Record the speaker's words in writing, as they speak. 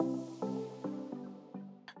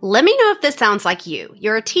Let me know if this sounds like you.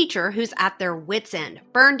 You're a teacher who's at their wits' end,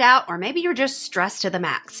 burned out, or maybe you're just stressed to the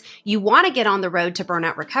max. You want to get on the road to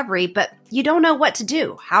burnout recovery, but you don't know what to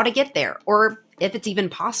do, how to get there, or if it's even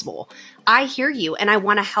possible. I hear you and I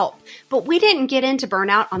want to help, but we didn't get into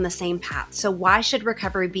burnout on the same path, so why should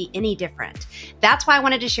recovery be any different? That's why I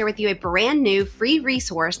wanted to share with you a brand new free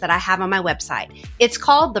resource that I have on my website. It's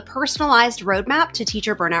called the Personalized Roadmap to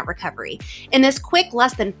Teacher Burnout Recovery. In this quick,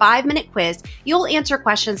 less than 5-minute quiz, you'll answer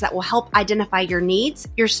questions that will help identify your needs,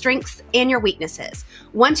 your strengths, and your weaknesses.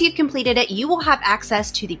 Once you've completed it, you will have access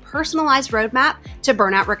to the personalized roadmap to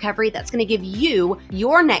burnout recovery that's going to give you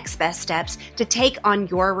your next best steps to take on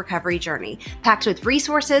your recovery journey, packed with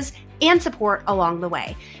resources and support along the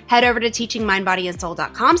way. Head over to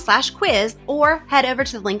teachingmindbodyandsoul.com/quiz or head over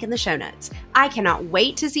to the link in the show notes. I cannot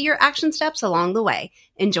wait to see your action steps along the way.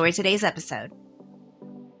 Enjoy today's episode.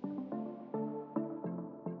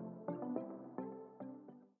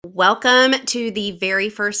 Welcome to the very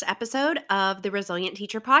first episode of the Resilient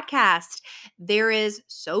Teacher Podcast. There is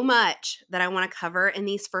so much that I want to cover in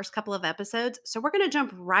these first couple of episodes, so we're going to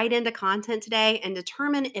jump right into content today and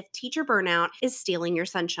determine if teacher burnout is stealing your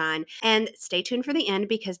sunshine. And stay tuned for the end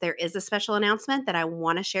because there is a special announcement that I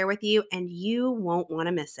want to share with you and you won't want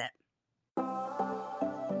to miss it.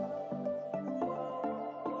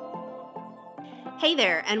 Hey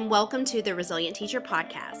there, and welcome to the Resilient Teacher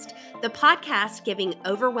Podcast, the podcast giving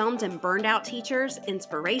overwhelmed and burned out teachers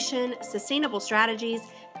inspiration, sustainable strategies,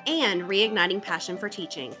 and reigniting passion for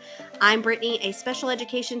teaching. I'm Brittany, a special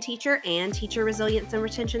education teacher and teacher resilience and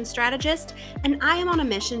retention strategist, and I am on a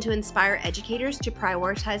mission to inspire educators to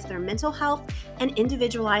prioritize their mental health and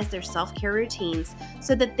individualize their self-care routines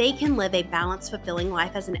so that they can live a balanced, fulfilling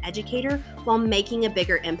life as an educator while making a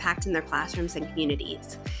bigger impact in their classrooms and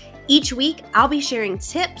communities. Each week, I'll be sharing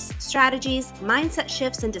tips, strategies, mindset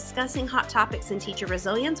shifts, and discussing hot topics in teacher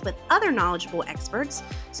resilience with other knowledgeable experts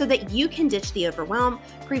so that you can ditch the overwhelm,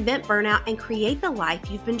 prevent burnout, and create the life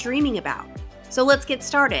you've been dreaming about. So let's get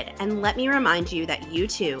started, and let me remind you that you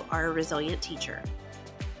too are a resilient teacher.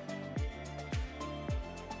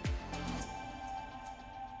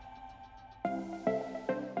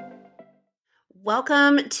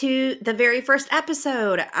 Welcome to the very first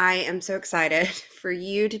episode. I am so excited for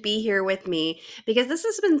you to be here with me because this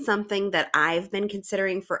has been something that I've been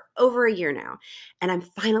considering for over a year now, and I'm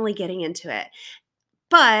finally getting into it.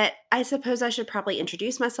 But I suppose I should probably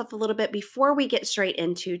introduce myself a little bit before we get straight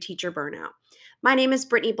into teacher burnout. My name is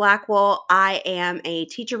Brittany Blackwell. I am a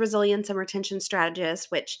teacher resilience and retention strategist,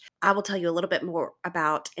 which I will tell you a little bit more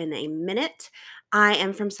about in a minute. I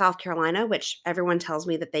am from South Carolina, which everyone tells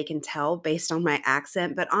me that they can tell based on my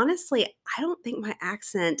accent. But honestly, I don't think my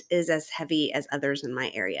accent is as heavy as others in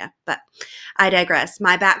my area. But I digress.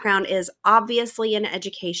 My background is obviously in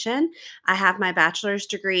education. I have my bachelor's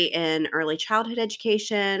degree in early childhood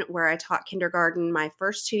education, where I taught kindergarten my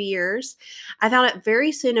first 2 years. I found it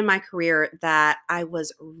very soon in my career that I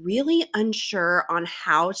was really unsure on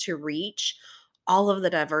how to reach all of the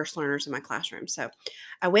diverse learners in my classroom. So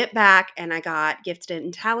I went back and I got gifted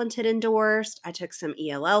and talented endorsed. I took some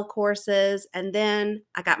ELL courses, and then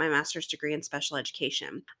I got my master's degree in special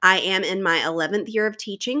education. I am in my 11th year of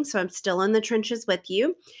teaching, so I'm still in the trenches with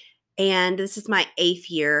you. And this is my 8th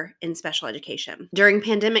year in special education. During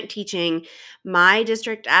pandemic teaching, my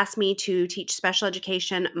district asked me to teach special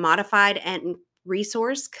education modified and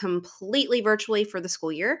resource completely virtually for the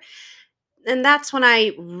school year. And that's when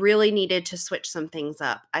I really needed to switch some things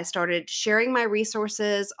up. I started sharing my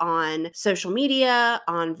resources on social media,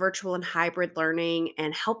 on virtual and hybrid learning,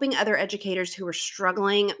 and helping other educators who were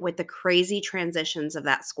struggling with the crazy transitions of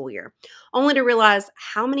that school year, only to realize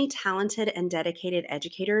how many talented and dedicated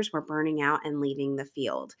educators were burning out and leaving the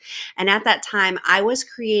field. And at that time, I was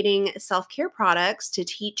creating self-care products to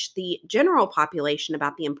teach the general population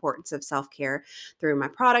about the importance of self-care through my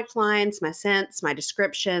product lines, my scents, my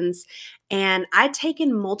descriptions. And I'd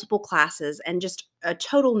taken multiple classes and just a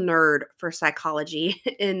total nerd for psychology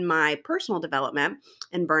in my personal development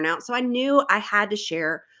and burnout. So I knew I had to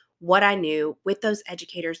share what I knew with those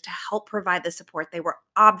educators to help provide the support they were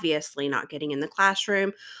obviously not getting in the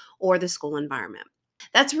classroom or the school environment.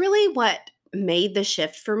 That's really what made the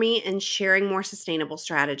shift for me in sharing more sustainable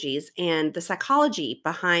strategies and the psychology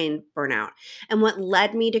behind burnout and what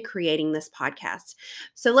led me to creating this podcast.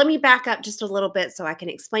 So let me back up just a little bit so I can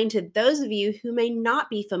explain to those of you who may not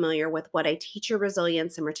be familiar with what a teacher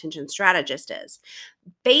resilience and retention strategist is.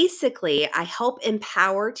 Basically, I help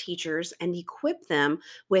empower teachers and equip them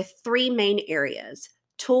with 3 main areas: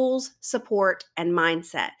 tools, support, and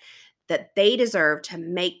mindset that they deserve to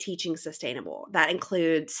make teaching sustainable. That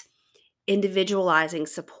includes individualizing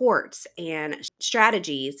supports and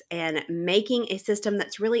strategies and making a system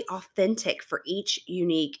that's really authentic for each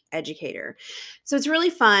unique educator. So it's really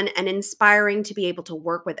fun and inspiring to be able to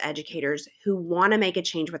work with educators who want to make a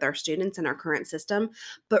change with our students in our current system,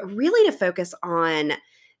 but really to focus on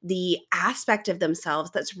the aspect of themselves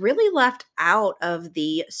that's really left out of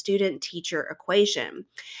the student teacher equation.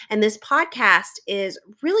 And this podcast is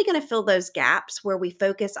really going to fill those gaps where we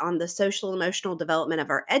focus on the social emotional development of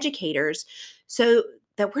our educators so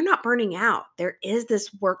that we're not burning out. There is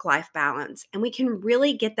this work life balance, and we can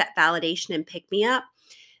really get that validation and pick me up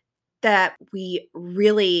that we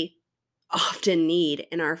really often need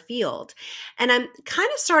in our field. And I'm kind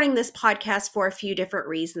of starting this podcast for a few different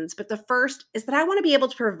reasons, but the first is that I want to be able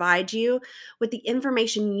to provide you with the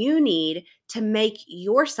information you need to make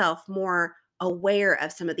yourself more aware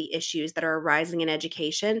of some of the issues that are arising in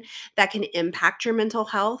education that can impact your mental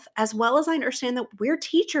health, as well as I understand that we're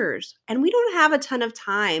teachers and we don't have a ton of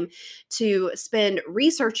time to spend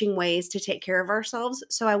researching ways to take care of ourselves.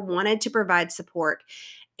 So I wanted to provide support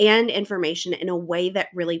and information in a way that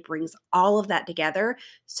really brings all of that together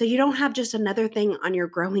so you don't have just another thing on your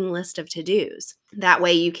growing list of to-dos. That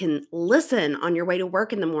way you can listen on your way to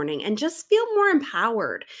work in the morning and just feel more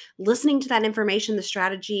empowered listening to that information, the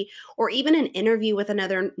strategy, or even an interview with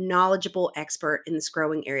another knowledgeable expert in this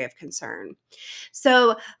growing area of concern.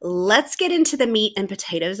 So let's get into the meat and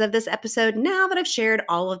potatoes of this episode now that I've shared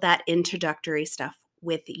all of that introductory stuff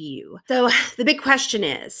with you. So the big question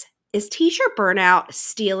is teacher burnout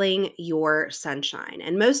stealing your sunshine?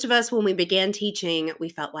 And most of us, when we began teaching, we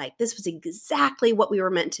felt like this was exactly what we were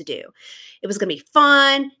meant to do. It was going to be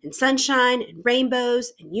fun and sunshine and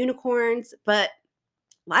rainbows and unicorns, but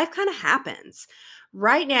life kind of happens.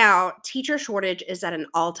 Right now, teacher shortage is at an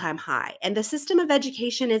all-time high, and the system of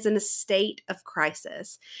education is in a state of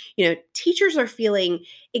crisis. Teachers are feeling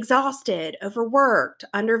exhausted, overworked,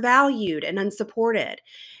 undervalued, and unsupported.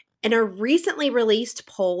 In a recently released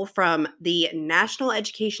poll from the National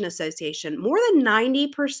Education Association, more than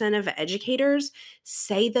 90% of educators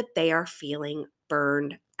say that they are feeling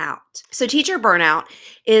burned out. So, teacher burnout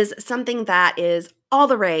is something that is all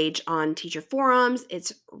the rage on teacher forums.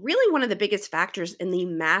 It's really one of the biggest factors in the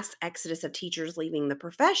mass exodus of teachers leaving the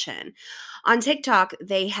profession. On TikTok,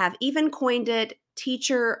 they have even coined it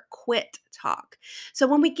teacher quit talk. So,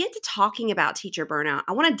 when we get to talking about teacher burnout,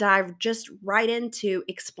 I want to dive just right into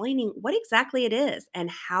explaining what exactly it is and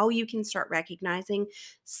how you can start recognizing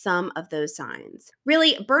some of those signs.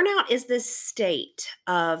 Really, burnout is this state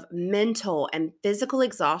of mental and physical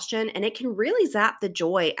exhaustion, and it can really zap the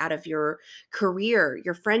joy out of your career,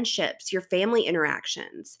 your friendships, your family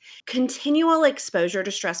interactions. Continual exposure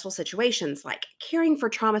to stressful situations like caring for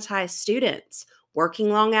traumatized students, working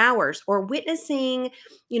long hours, or witnessing,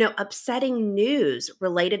 upsetting news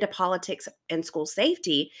related to politics and school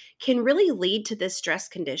safety can really lead to this stress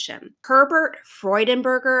condition. Herbert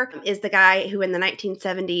Freudenberger is the guy who in the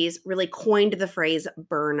 1970s really coined the phrase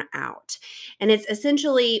burnout. And it's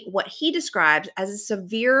essentially what he describes as a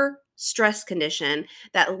severe stress condition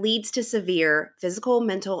that leads to severe physical,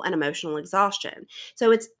 mental, and emotional exhaustion.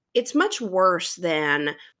 So it's much worse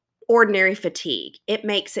than ordinary fatigue. It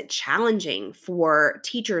makes it challenging for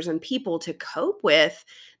teachers and people to cope with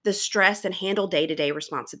the stress and handle day to day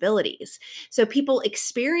responsibilities. So, people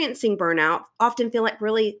experiencing burnout often feel like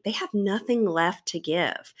really they have nothing left to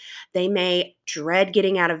give. They may dread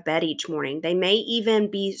getting out of bed each morning. They may even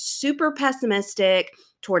be super pessimistic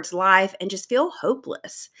towards life and just feel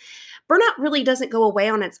hopeless. Burnout really doesn't go away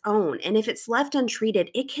on its own, and if it's left untreated,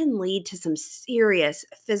 it can lead to some serious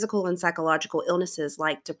physical and psychological illnesses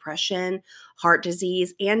like depression, heart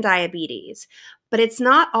disease, and diabetes. But it's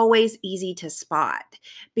not always easy to spot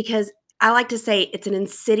because I like to say it's an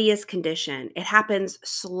insidious condition. It happens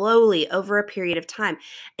slowly over a period of time,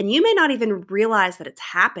 and you may not even realize that it's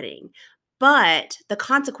happening. But the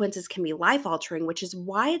consequences can be life altering, which is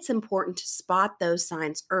why it's important to spot those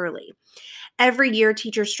signs early. Every year,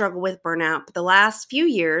 teachers struggle with burnout, but the last few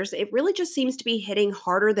years, it really just seems to be hitting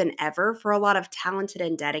harder than ever for a lot of talented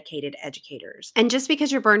and dedicated educators. And just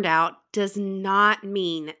because you're burned out does not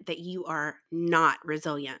mean that you are not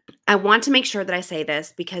resilient. I want to make sure that I say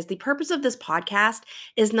this because the purpose of this podcast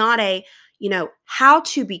is not how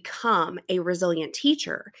to become a resilient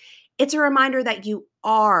teacher. It's a reminder that you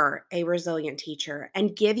are a resilient teacher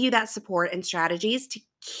and give you that support and strategies to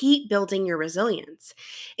keep building your resilience.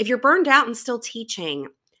 If you're burned out and still teaching,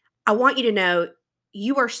 I want you to know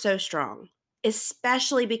you are so strong,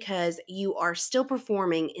 especially because you are still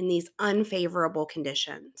performing in these unfavorable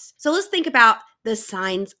conditions. So let's think about the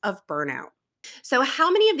signs of burnout. So, how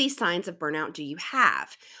many of these signs of burnout do you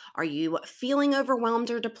have? Are you feeling overwhelmed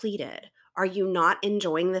or depleted? Are you not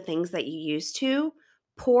enjoying the things that you used to?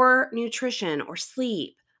 Poor nutrition or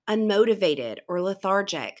sleep, unmotivated or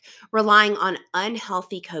lethargic, relying on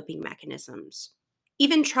unhealthy coping mechanisms,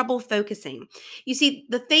 even trouble focusing. You see,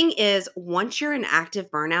 the thing is, once you're in active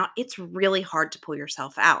burnout, it's really hard to pull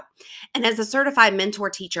yourself out. And as a certified mentor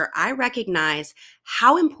teacher, I recognize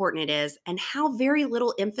how important it is and how very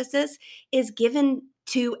little emphasis is given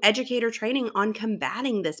to educator training on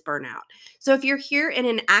combating this burnout. So if you're here in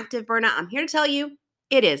an active burnout, I'm here to tell you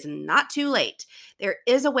it is not too late. There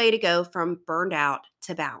is a way to go from burned out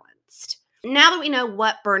to balanced. Now that we know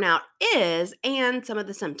what burnout is and some of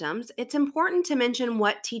the symptoms, it's important to mention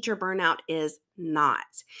what teacher burnout is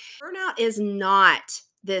not. Burnout is not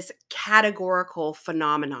this categorical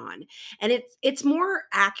phenomenon, and it's more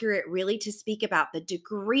accurate really to speak about the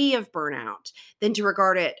degree of burnout than to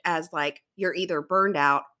regard it as like you're either burned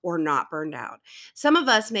out or not burned out. Some of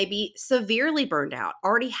us may be severely burned out,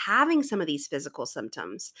 already having some of these physical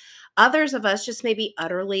symptoms. Others of us just may be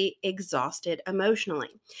utterly exhausted emotionally.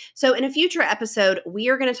 So, in a future episode, we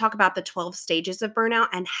are going to talk about the 12 stages of burnout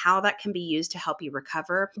and how that can be used to help you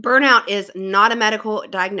recover. Burnout is not a medical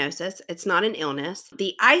diagnosis, it's not an illness.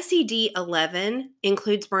 The ICD 11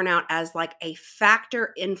 includes burnout as like a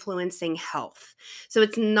factor influencing health. So,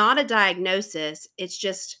 it's not a diagnosis, it's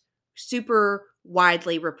just super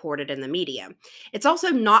widely reported in the media. It's also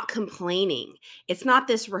not complaining. It's not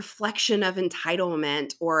this reflection of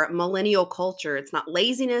entitlement or millennial culture. It's not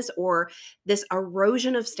laziness or this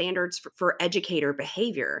erosion of standards for educator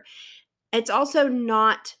behavior. It's also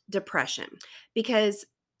not depression because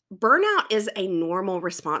burnout is a normal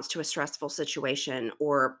response to a stressful situation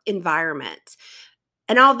or environment.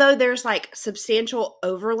 And although there's like substantial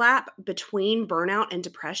overlap between burnout and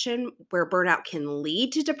depression, where burnout can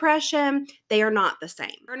lead to depression, they are not the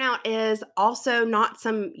same. Burnout is also not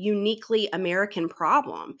some uniquely American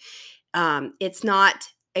problem. It's not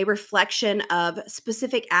a reflection of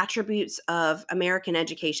specific attributes of American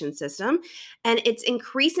education system, and it's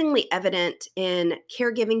increasingly evident in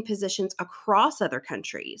caregiving positions across other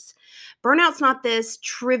countries. Burnout's not this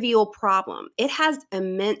trivial problem. It has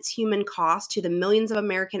immense human cost to the millions of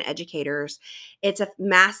American educators. It's a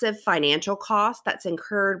massive financial cost that's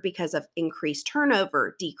incurred because of increased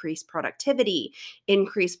turnover, decreased productivity,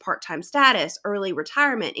 increased part-time status, early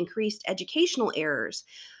retirement, increased educational errors,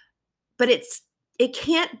 but it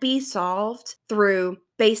can't be solved through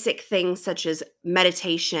basic things such as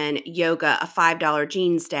meditation, yoga, a $5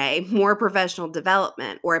 jeans day, more professional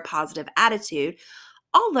development, or a positive attitude.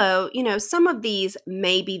 Although, some of these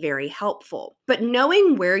may be very helpful. But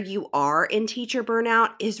knowing where you are in teacher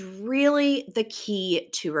burnout is really the key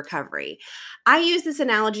to recovery. I use this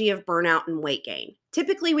analogy of burnout and weight gain.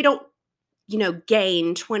 Typically, we don't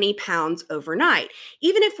gain 20 pounds overnight,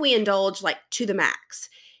 even if we indulge like to the max.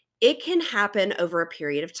 It can happen over a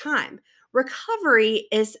period of time. Recovery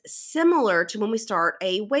is similar to when we start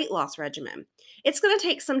a weight loss regimen. It's going to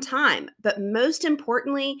take some time, but most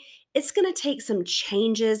importantly, it's going to take some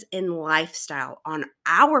changes in lifestyle on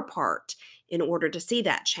our part in order to see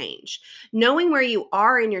that change. Knowing where you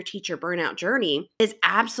are in your teacher burnout journey is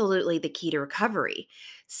absolutely the key to recovery.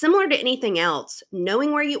 Similar to anything else,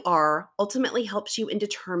 knowing where you are ultimately helps you in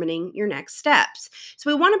determining your next steps. So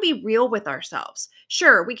we want to be real with ourselves.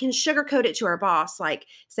 Sure, we can sugarcoat it to our boss, like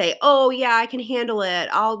say, oh, yeah, I can handle it.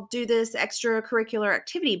 I'll do this extracurricular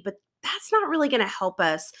activity. But that's not really going to help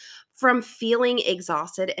us from feeling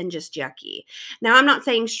exhausted and just yucky. Now, I'm not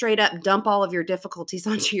saying straight up dump all of your difficulties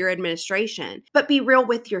onto your administration, but be real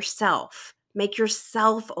with yourself. Make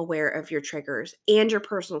yourself aware of your triggers and your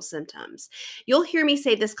personal symptoms. You'll hear me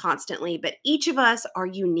say this constantly, but each of us are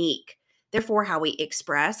unique. Therefore, how we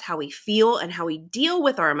express, how we feel, and how we deal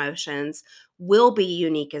with our emotions will be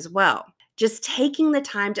unique as well. Just taking the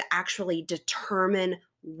time to actually determine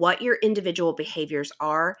what your individual behaviors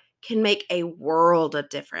are can make a world of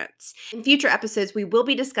difference. In future episodes, we will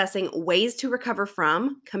be discussing ways to recover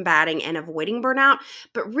from, combating, and avoiding burnout.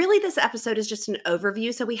 But really, this episode is just an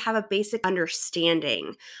overview so we have a basic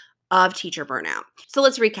understanding of teacher burnout. So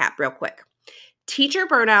let's recap real quick. Teacher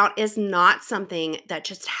burnout is not something that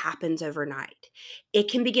just happens overnight.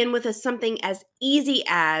 It can begin with something as easy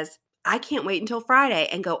as I can't wait until Friday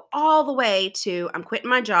and go all the way to I'm quitting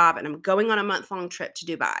my job and I'm going on a month-long trip to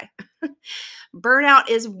Dubai. Burnout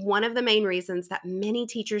is one of the main reasons that many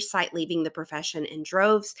teachers cite leaving the profession in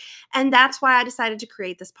droves, and that's why I decided to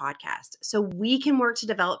create this podcast, so we can work to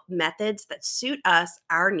develop methods that suit us,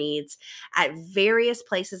 our needs, at various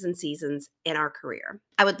places and seasons in our career.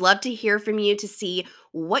 I would love to hear from you to see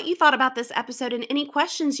what you thought about this episode and any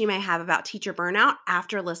questions you may have about teacher burnout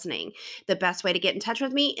after listening. The best way to get in touch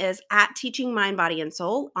with me is at Teaching Mind, Body, and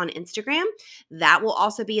Soul on Instagram. That will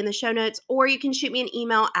also be in the show notes, or you can shoot me an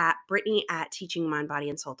email at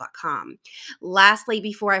brittany@teachingmindbodyandsoul.com. Lastly,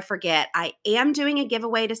 before I forget, I am doing a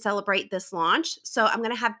giveaway to celebrate this launch, so I'm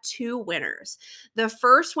going to have 2 winners. The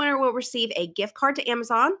first winner will receive a gift card to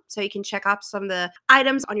Amazon, so you can check out some of the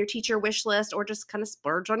items on your teacher wish list or just kind of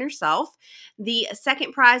splurge on yourself. The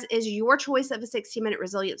second prize is your choice of a 60-minute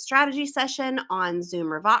resilience strategy session on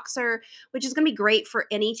Zoom or Voxer, which is going to be great for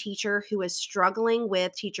any teacher who is struggling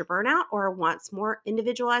with teacher burnout or wants more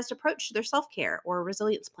individualized approach to their self-care or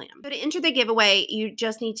resilience plan. So to enter the giveaway, you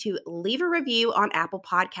just need to leave a review on Apple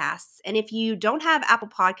Podcasts. And if you don't have Apple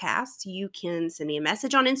Podcasts, you can send me a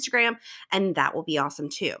message on Instagram, and that will be awesome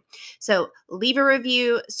too. So leave a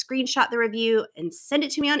review, screenshot the review, and send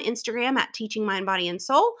it to me on Instagram at Teaching Mind, Body, and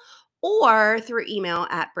Soul, or through email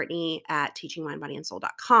at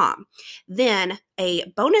brittany@teachingmindbodyandsoul.com. Then a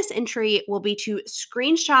bonus entry will be to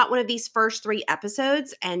screenshot one of these first 3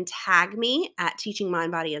 episodes and tag me at Teaching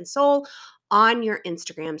Mind, Body, and Soul on your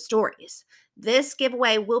Instagram stories. This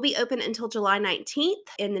giveaway will be open until July 19th.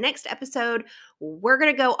 In the next episode, we're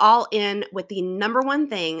going to go all in with the number one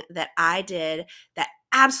thing that I did that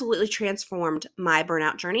absolutely transformed my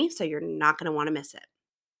burnout journey, so you're not going to want to miss it.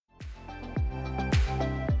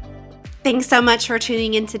 Thanks so much for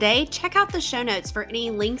tuning in today. Check out the show notes for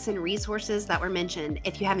any links and resources that were mentioned.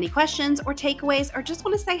 If you have any questions or takeaways or just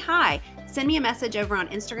want to say hi, send me a message over on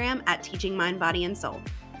Instagram at Teaching Mind, Body, and Soul.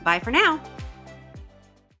 Bye for now.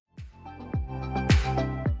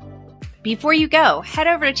 Before you go, head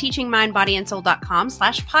over to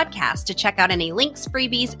teachingmindbodyandsoul.com/podcast to check out any links,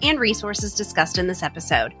 freebies, and resources discussed in this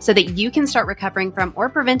episode so that you can start recovering from or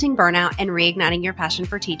preventing burnout and reigniting your passion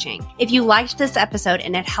for teaching. If you liked this episode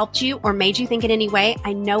and it helped you or made you think in any way,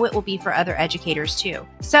 I know it will be for other educators too.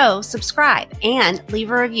 So subscribe and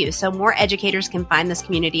leave a review so more educators can find this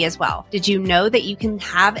community as well. Did you know that you can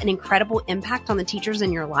have an incredible impact on the teachers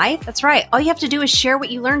in your life? That's right. All you have to do is share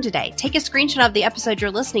what you learned today. Take a screenshot of the episode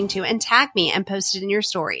you're listening to and tag me and post it in your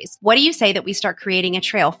stories. What do you say that we start creating a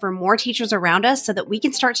trail for more teachers around us so that we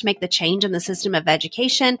can start to make the change in the system of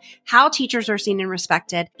education, how teachers are seen and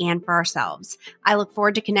respected, and for ourselves? I look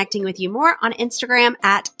forward to connecting with you more on Instagram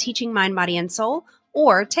at Teaching Mind, Body, and Soul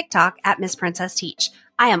or TikTok at Miss Princess Teach.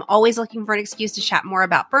 I am always looking for an excuse to chat more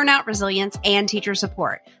about burnout, resilience, and teacher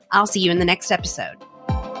support. I'll see you in the next episode.